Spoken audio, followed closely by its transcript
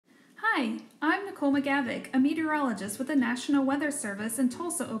Hi, I'm Nicole McGavick, a meteorologist with the National Weather Service in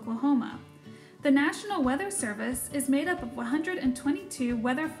Tulsa, Oklahoma. The National Weather Service is made up of 122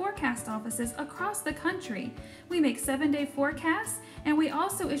 weather forecast offices across the country. We make 7-day forecasts, and we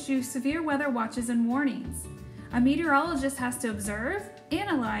also issue severe weather watches and warnings. A meteorologist has to observe,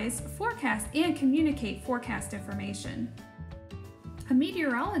 analyze, forecast, and communicate forecast information. A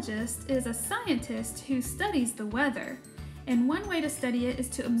meteorologist is a scientist who studies the weather. And one way to study it is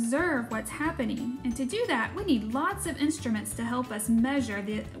to observe what's happening. And to do that, we need lots of instruments to help us measure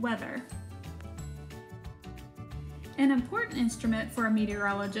the weather. An important instrument for a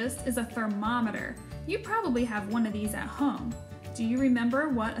meteorologist is a thermometer. You probably have one of these at home. Do you remember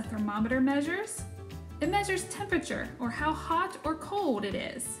what a thermometer measures? It measures temperature, or how hot or cold it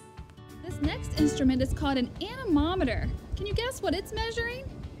is. This next instrument is called an anemometer. Can you guess what it's measuring?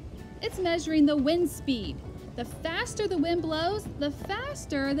 It's measuring the wind speed. The faster the wind blows, the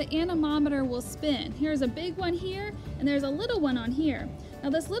faster the anemometer will spin. Here's a big one here, and there's a little one on here. Now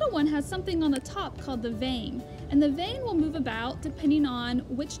this little one has something on the top called the vane, and the vane will move about depending on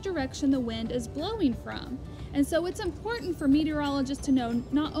which direction the wind is blowing from. And so it's important for meteorologists to know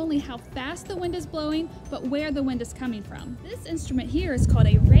not only how fast the wind is blowing, but where the wind is coming from. This instrument here is called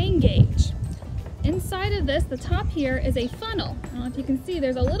a rain gauge. Inside of this, the top here is a funnel. I don't know if you can see,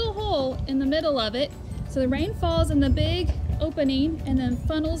 there's a little hole in the middle of it. So the rain falls in the big opening and then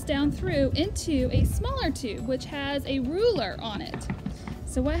funnels down through into a smaller tube, which has a ruler on it.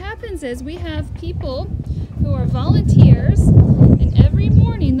 So what happens is we have people who are volunteers, and every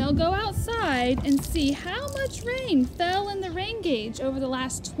morning they'll go outside and see how much rain fell in the rain gauge over the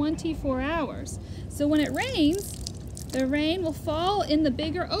last 24 hours. So when it rains, the rain will fall in the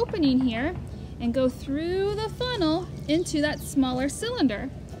bigger opening here and go through the funnel into that smaller cylinder.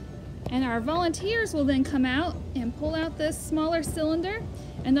 And our volunteers will then come out and pull out this smaller cylinder,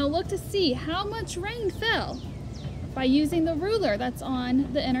 and they'll look to see how much rain fell by using the ruler that's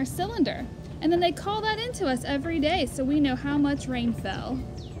on the inner cylinder. And then they call that into us every day so we know how much rain fell.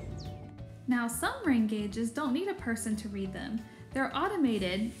 Now, some rain gauges don't need a person to read them. They're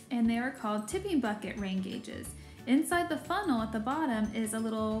automated, and they are called tipping bucket rain gauges. Inside the funnel at the bottom is a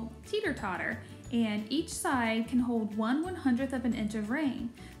little teeter-totter, and each side can hold 1/100th of an inch of rain.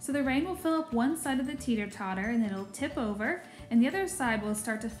 So the rain will fill up one side of the teeter-totter, and then it'll tip over, and the other side will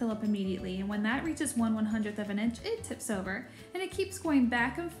start to fill up immediately. And when that reaches 1/100th of an inch, it tips over, and it keeps going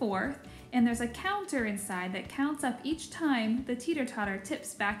back and forth, and there's a counter inside that counts up each time the teeter-totter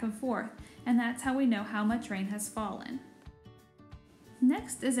tips back and forth, and that's how we know how much rain has fallen.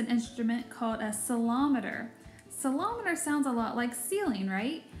 Next is an instrument called a ceilometer. Ceilometer sounds a lot like ceiling,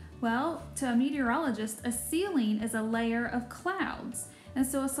 right? Well, to a meteorologist, a ceiling is a layer of clouds. And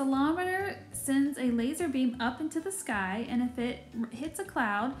so a ceilometer sends a laser beam up into the sky, and if it hits a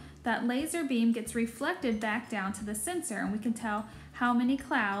cloud, that laser beam gets reflected back down to the sensor, and we can tell how many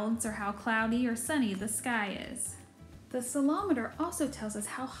clouds or how cloudy or sunny the sky is. The ceilometer also tells us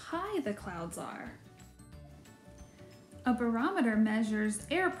how high the clouds are. A barometer measures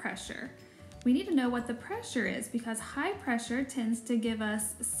air pressure. We need to know what the pressure is because high pressure tends to give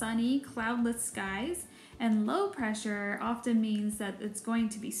us sunny, cloudless skies, and low pressure often means that it's going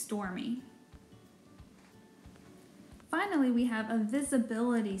to be stormy. Finally, we have a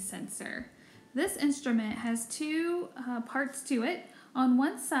visibility sensor. This instrument has two parts to it. On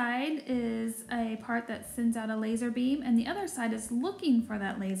one side is a part that sends out a laser beam, and the other side is looking for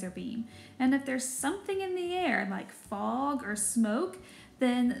that laser beam. And if there's something in the air, like fog or smoke,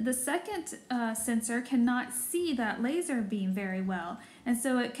 then the second sensor cannot see that laser beam very well. And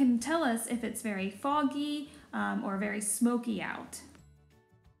so it can tell us if it's very foggy or very smoky out.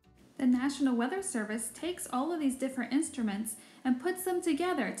 The National Weather Service takes all of these different instruments and puts them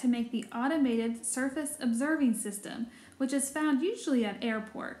together to make the automated surface observing system, which is found usually at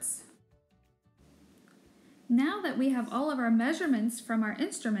airports. Now that we have all of our measurements from our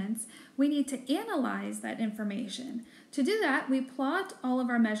instruments, we need to analyze that information. To do that, we plot all of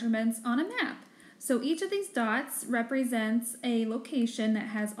our measurements on a map. So each of these dots represents a location that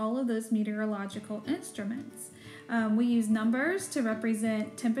has all of those meteorological instruments. We use numbers to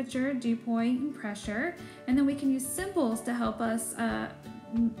represent temperature, dew point, and pressure, and then we can use symbols to help us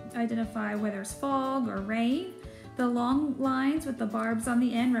identify whether it's fog or rain. The long lines with the barbs on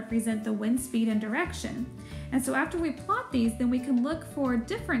the end represent the wind speed and direction. And so after we plot these, then we can look for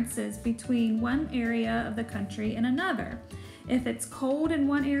differences between one area of the country and another. If it's cold in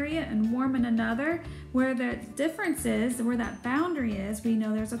one area and warm in another, where the difference is, where that boundary is, we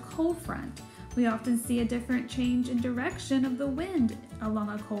know there's a cold front. We often see a different change in direction of the wind along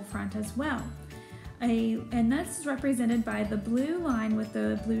a cold front as well. And that's represented by the blue line with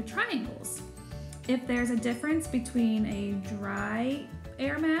the blue triangles. If there's a difference between a dry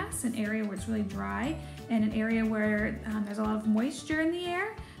air mass, an area where it's really dry, and an area where there's a lot of moisture in the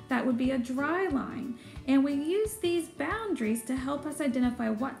air, that would be a dry line. And we use these boundaries to help us identify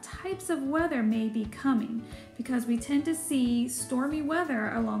what types of weather may be coming, because we tend to see stormy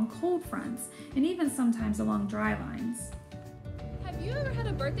weather along cold fronts and even sometimes along dry lines. Have you ever had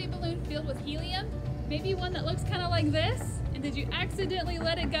a birthday balloon filled with helium? Maybe one that looks kind of like this? And did you accidentally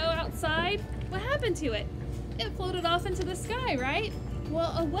let it go outside? What happened to it? It floated off into the sky, right?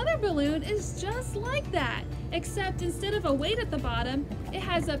 Well, a weather balloon is just like that, except instead of a weight at the bottom, it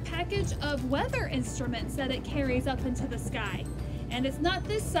has a package of weather instruments that it carries up into the sky. And it's not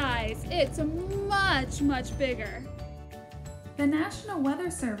this size, it's much, much bigger. The National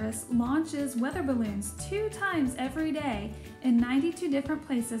Weather Service launches weather balloons 2 times every day in 92 different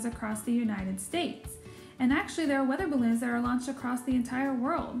places across the United States. And actually, there are weather balloons that are launched across the entire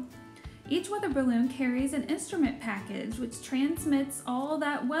world. Each weather balloon carries an instrument package which transmits all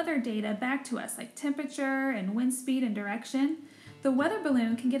that weather data back to us, like temperature and wind speed and direction. The weather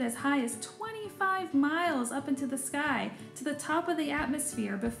balloon can get as high as 25 miles up into the sky to the top of the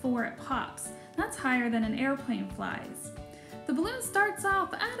atmosphere before it pops. That's higher than an airplane flies. The balloon starts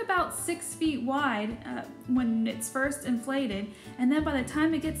off at about 6 feet wide when it's first inflated, and then by the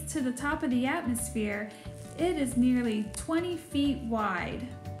time it gets to the top of the atmosphere, it is nearly 20 feet wide.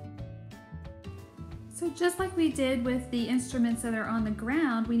 So just like we did with the instruments that are on the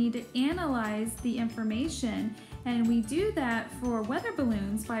ground, we need to analyze the information, and we do that for weather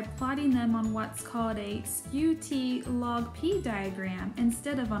balloons by plotting them on what's called a skew-T log P diagram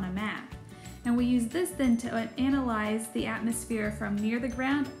instead of on a map. And we use this then to analyze the atmosphere from near the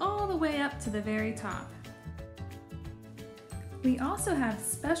ground all the way up to the very top. We also have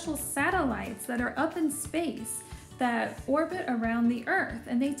special satellites that are up in space that orbit around the Earth,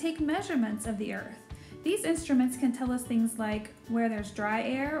 and they take measurements of the Earth. These instruments can tell us things like where there's dry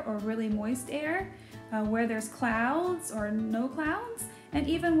air or really moist air, where there's clouds or no clouds, and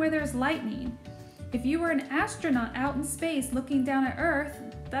even where there's lightning. If you were an astronaut out in space looking down at Earth,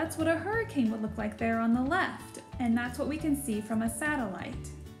 that's what a hurricane would look like there on the left, and that's what we can see from a satellite.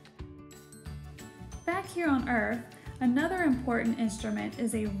 Back here on Earth, another important instrument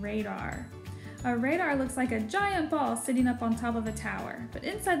is a radar. A radar looks like a giant ball sitting up on top of a tower, but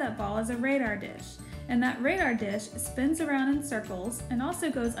inside that ball is a radar dish. And that radar dish spins around in circles and also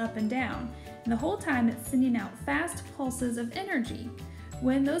goes up and down. And the whole time it's sending out fast pulses of energy.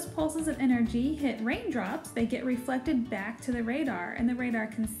 When those pulses of energy hit raindrops, they get reflected back to the radar, and the radar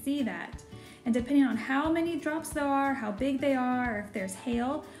can see that. And depending on how many drops there are, how big they are, or if there's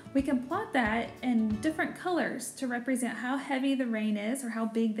hail, we can plot that in different colors to represent how heavy the rain is or how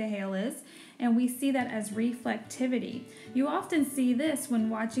big the hail is, and we see that as reflectivity. You often see this when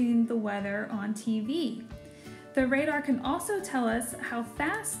watching the weather on TV. The radar can also tell us how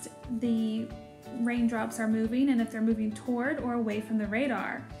fast the raindrops are moving and if they're moving toward or away from the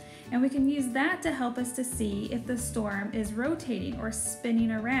radar. And we can use that to help us to see if the storm is rotating or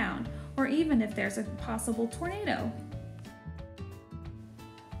spinning around, or even if there's a possible tornado.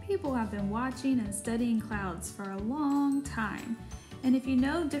 People have been watching and studying clouds for a long time. And if you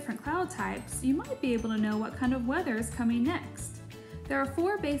know different cloud types, you might be able to know what kind of weather is coming next. There are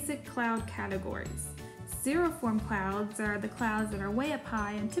 4 basic cloud categories. Cirriform clouds are the clouds that are way up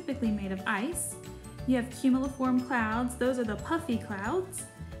high and typically made of ice. You have cumuliform clouds, those are the puffy clouds.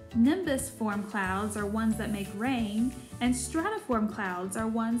 Nimbus form clouds are ones that make rain, and stratiform clouds are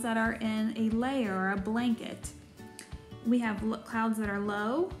ones that are in a layer or a blanket. We have clouds that are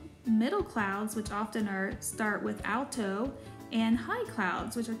low, middle clouds, which often start with alto, and high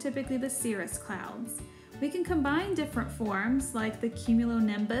clouds, which are typically the cirrus clouds. We can combine different forms like the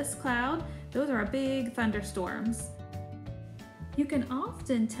cumulonimbus cloud. Those are big thunderstorms. You can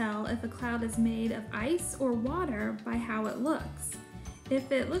often tell if a cloud is made of ice or water by how it looks.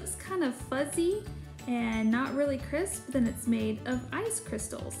 If it looks kind of fuzzy and not really crisp, then it's made of ice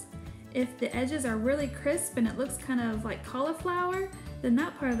crystals. If the edges are really crisp and it looks kind of like cauliflower, then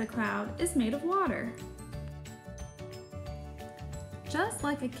that part of the cloud is made of water. Just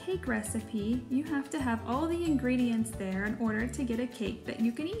like a cake recipe, you have to have all the ingredients there in order to get a cake that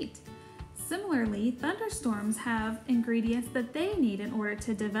you can eat. Similarly, thunderstorms have ingredients that they need in order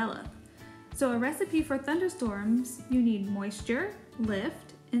to develop. So a recipe for thunderstorms, you need moisture,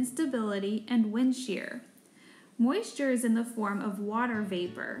 lift, instability, and wind shear. Moisture is in the form of water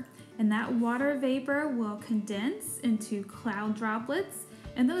vapor, and that water vapor will condense into cloud droplets,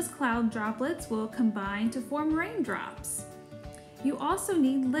 and those cloud droplets will combine to form raindrops. You also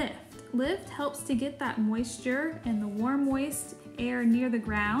need lift. lift helps to get that moisture and the warm, moist air near the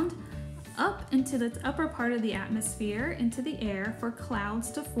ground up into the upper part of the atmosphere, into the air, for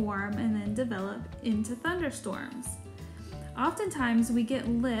clouds to form and then develop into thunderstorms. Oftentimes we get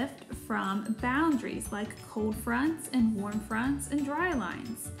lift from boundaries like cold fronts and warm fronts and dry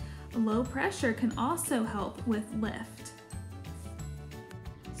lines. Low pressure can also help with lift.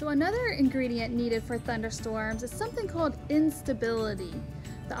 So another ingredient needed for thunderstorms is something called instability.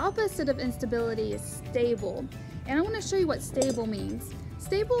 The opposite of instability is stable. And I want to show you what stable means.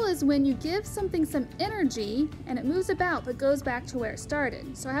 Stable is when you give something some energy and it moves about but goes back to where it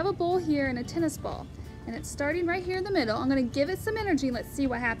started. So I have a bowl here and a tennis ball, and it's starting right here in the middle. I'm going to give it some energy and let's see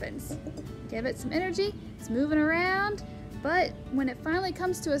what happens. Give it some energy, it's moving around, but when it finally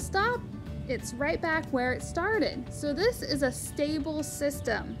comes to a stop, it's right back where it started. So this is a stable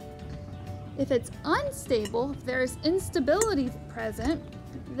system. If it's unstable, if there's instability present,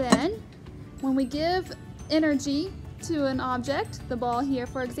 then when we give energy to an object, the ball here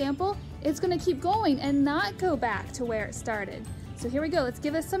for example, it's going to keep going and not go back to where it started. So here we go, let's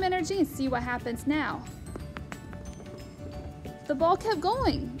give it some energy and see what happens now. The ball kept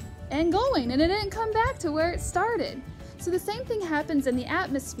going and going and it didn't come back to where it started. So the same thing happens in the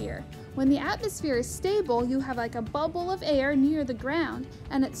atmosphere. When the atmosphere is stable, you have like a bubble of air near the ground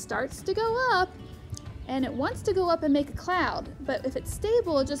and it starts to go up and it wants to go up and make a cloud. But if it's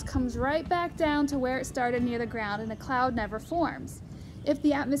stable, it just comes right back down to where it started near the ground and a cloud never forms. If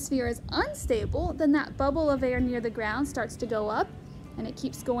the atmosphere is unstable, then that bubble of air near the ground starts to go up and it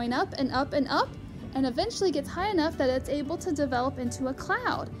keeps going up and up and up and eventually gets high enough that it's able to develop into a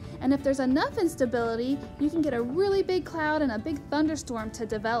cloud. And if there's enough instability, you can get a really big cloud and a big thunderstorm to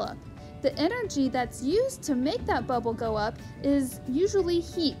develop. The energy that's used to make that bubble go up is usually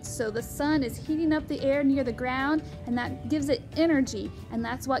heat. So the sun is heating up the air near the ground and that gives it energy, and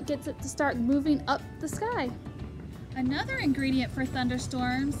that's what gets it to start moving up the sky. Another ingredient for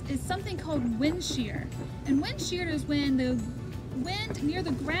thunderstorms is something called wind shear. And wind shear is when the wind near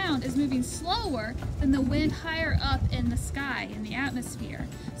the ground is moving slower than the wind higher up in the sky, in the atmosphere.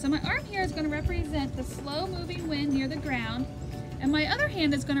 So my arm here is going to represent the slow moving wind near the ground, and my other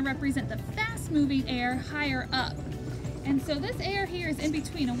hand is going to represent the fast moving air higher up. And so this air here is in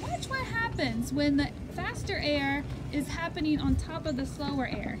between. And watch what happens when the faster air is happening on top of the slower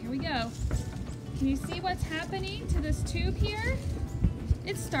air. Here we go. Can you see what's happening to this tube here?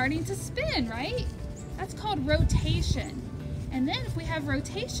 It's starting to spin, right? That's called rotation. And then if we have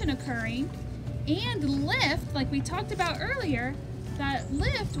rotation occurring and lift, like we talked about earlier, that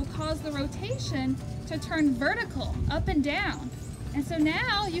lift will cause the rotation to turn vertical, up and down. And so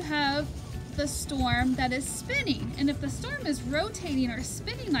now you have the storm that is spinning. And if the storm is rotating or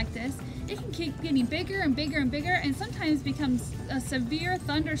spinning like this, it can keep getting bigger and bigger and bigger and sometimes becomes a severe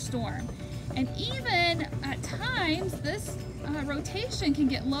thunderstorm. And even at times, this rotation can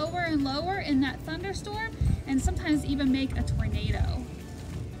get lower and lower in that thunderstorm and sometimes even make a tornado.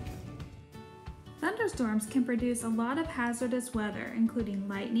 Thunderstorms can produce a lot of hazardous weather, including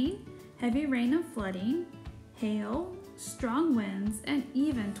lightning, heavy rain and flooding, hail, strong winds, and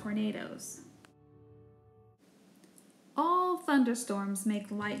even tornadoes. All thunderstorms make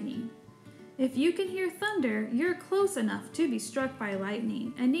lightning. If you can hear thunder, you're close enough to be struck by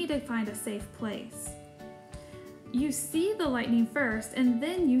lightning and need to find a safe place. You see the lightning first and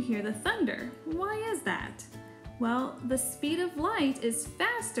then you hear the thunder. Why is that? Well, the speed of light is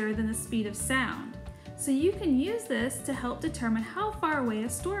faster than the speed of sound. So you can use this to help determine how far away a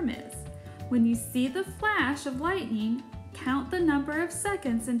storm is. When you see the flash of lightning, count the number of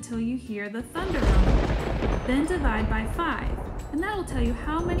seconds until you hear the thunder rumble. Then divide by 5, and that will tell you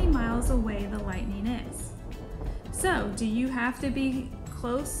how many miles away the lightning is. So, do you have to be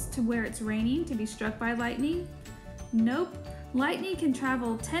close to where it's raining to be struck by lightning? Nope. Lightning can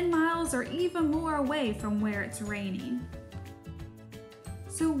travel 10 miles or even more away from where it's raining.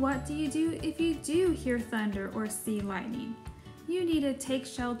 So what do you do if you do hear thunder or see lightning? You need to take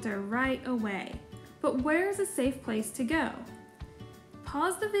shelter right away. But where is a safe place to go?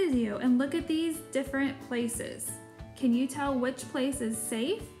 Pause the video and look at these different places. Can you tell which place is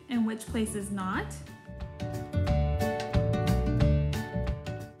safe and which place is not?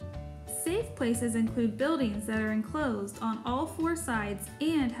 Safe places include buildings that are enclosed on all 4 sides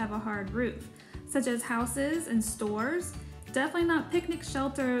and have a hard roof, such as houses and stores, definitely not picnic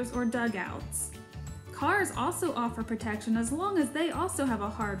shelters or dugouts. Cars also offer protection as long as they also have a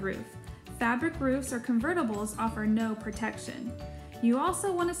hard roof. Fabric roofs or convertibles offer no protection. You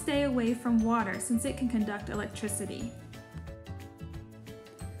also want to stay away from water since it can conduct electricity.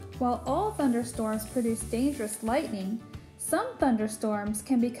 While all thunderstorms produce dangerous lightning, Some thunderstorms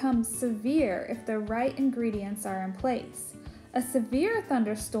can become severe if the right ingredients are in place. A severe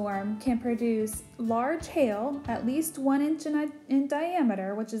thunderstorm can produce large hail, at least 1 inch in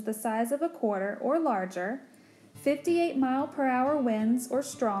diameter, which is the size of a quarter or larger, 58-mile-per-hour winds or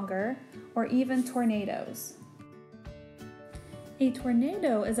stronger, or even tornadoes. A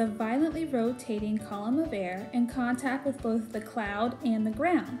tornado is a violently rotating column of air in contact with both the cloud and the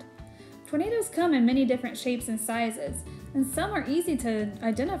ground. Tornadoes come in many different shapes and sizes, and some are easy to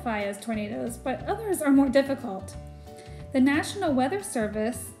identify as tornadoes, but others are more difficult. The National Weather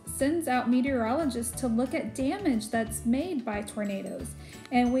Service sends out meteorologists to look at damage that's made by tornadoes,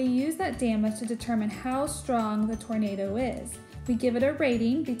 and we use that damage to determine how strong the tornado is. We give it a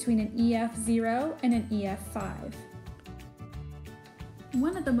rating between an EF0 and an EF5.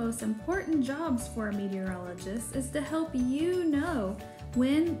 One of the most important jobs for a meteorologist is to help you know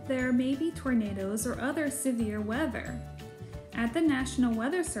when there may be tornadoes or other severe weather. At the National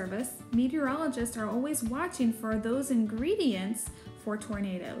Weather Service, meteorologists are always watching for those ingredients for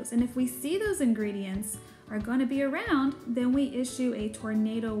tornadoes. And if we see those ingredients are going to be around, then we issue a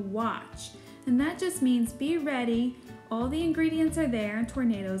tornado watch. And that just means be ready, all the ingredients are there, and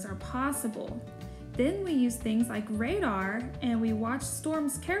tornadoes are possible. Then we use things like radar and we watch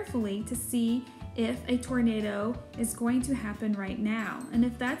storms carefully to see if a tornado is going to happen right now. And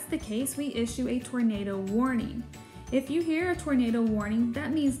if that's the case, we issue a tornado warning. If you hear a tornado warning,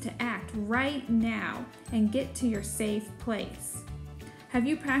 that means to act right now and get to your safe place. Have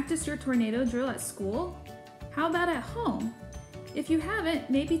you practiced your tornado drill at school? How about at home? If you haven't,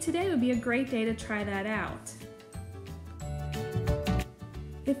 maybe today would be a great day to try that out.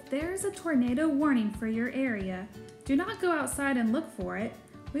 If there's a tornado warning for your area, do not go outside and look for it.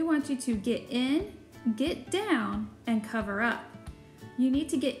 We want you to get in, get down, and cover up. You need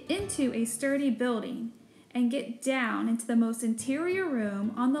to get into a sturdy building and get down into the most interior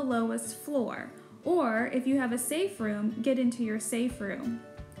room on the lowest floor, or if you have a safe room, get into your safe room.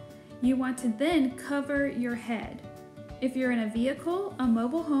 You want to then cover your head. If you're in a vehicle, a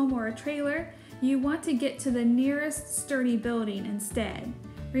mobile home, or a trailer, you want to get to the nearest sturdy building instead.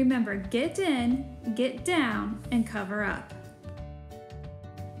 Remember, get in, get down, and cover up.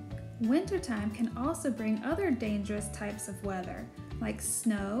 Wintertime can also bring other dangerous types of weather, like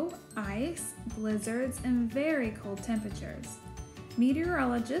snow, ice, blizzards, and very cold temperatures.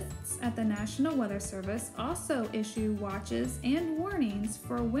 Meteorologists at the National Weather Service also issue watches and warnings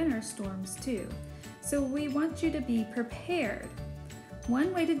for winter storms too, so we want you to be prepared.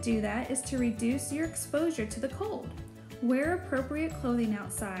 One way to do that is to reduce your exposure to the cold. Wear appropriate clothing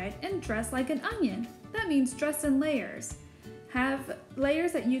outside and dress like an onion. That means dress in layers. Have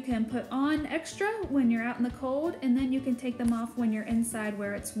layers that you can put on extra when you're out in the cold, and then you can take them off when you're inside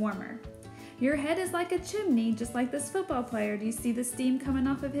where it's warmer. Your head is like a chimney, just like this football player. Do you see the steam coming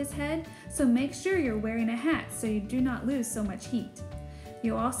off of his head? So make sure you're wearing a hat so you do not lose so much heat.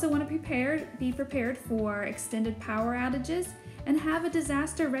 You also want to be prepared for extended power outages and have a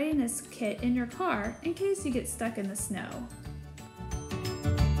disaster readiness kit in your car in case you get stuck in the snow.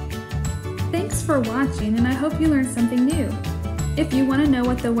 Thanks for watching, and I hope you learned something new. If you want to know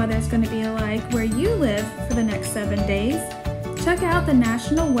what the weather is going to be like where you live for the next 7 days, check out the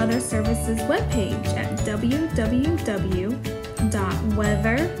National Weather Service's webpage at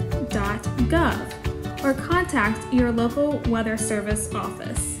www.weather.gov or contact your local Weather Service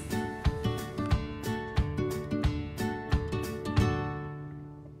office.